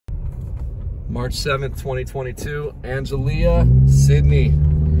March 7th, 2022. Angelia Sidney,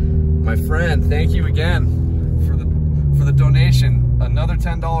 my friend, thank you again for the donation. Another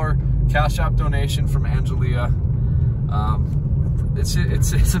 $10 Cash App donation from Angelia.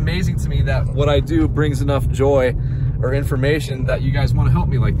 It's amazing to me that what I do brings enough joy or information that you guys want to help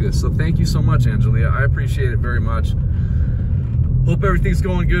me like this. So thank you so much, Angelia. I appreciate it very much. Hope everything's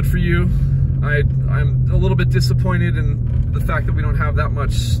going good for you. I'm a little bit disappointed in the fact that we don't have that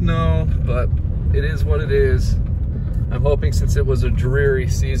much snow, but it is what it is. I'm hoping, since it was a dreary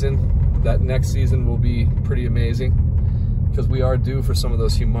season, that next season will be pretty amazing, because we are due for some of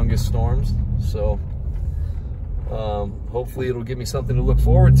those humongous storms. So hopefully it'll give me something to look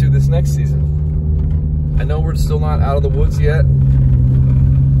forward to this next season. I know we're still not out of the woods yet,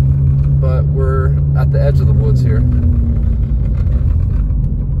 but we're at the edge of the woods here.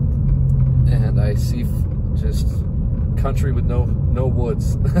 And I see just country with no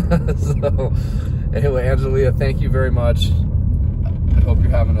woods. So anyway, Angelia, thank you very much. I hope you're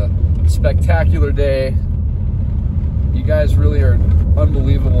having a spectacular day. You guys really are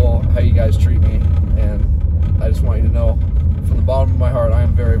unbelievable how you guys treat me, and I just want you to know from the bottom of my heart, I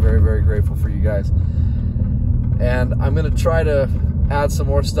am very, very, very grateful for you guys. And I'm gonna try to add some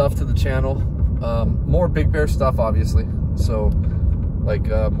more stuff to the channel, more Big Bear stuff, obviously. So like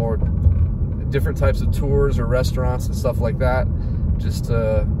more different types of tours or restaurants and stuff like that, just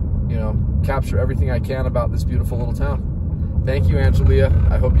to, you know, capture everything I can about this beautiful little town. Thank you, Angelia.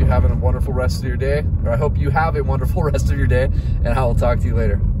 I hope you're having a wonderful rest of your day, or I hope you have a wonderful rest of your day, and I will talk to you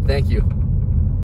later. Thank you.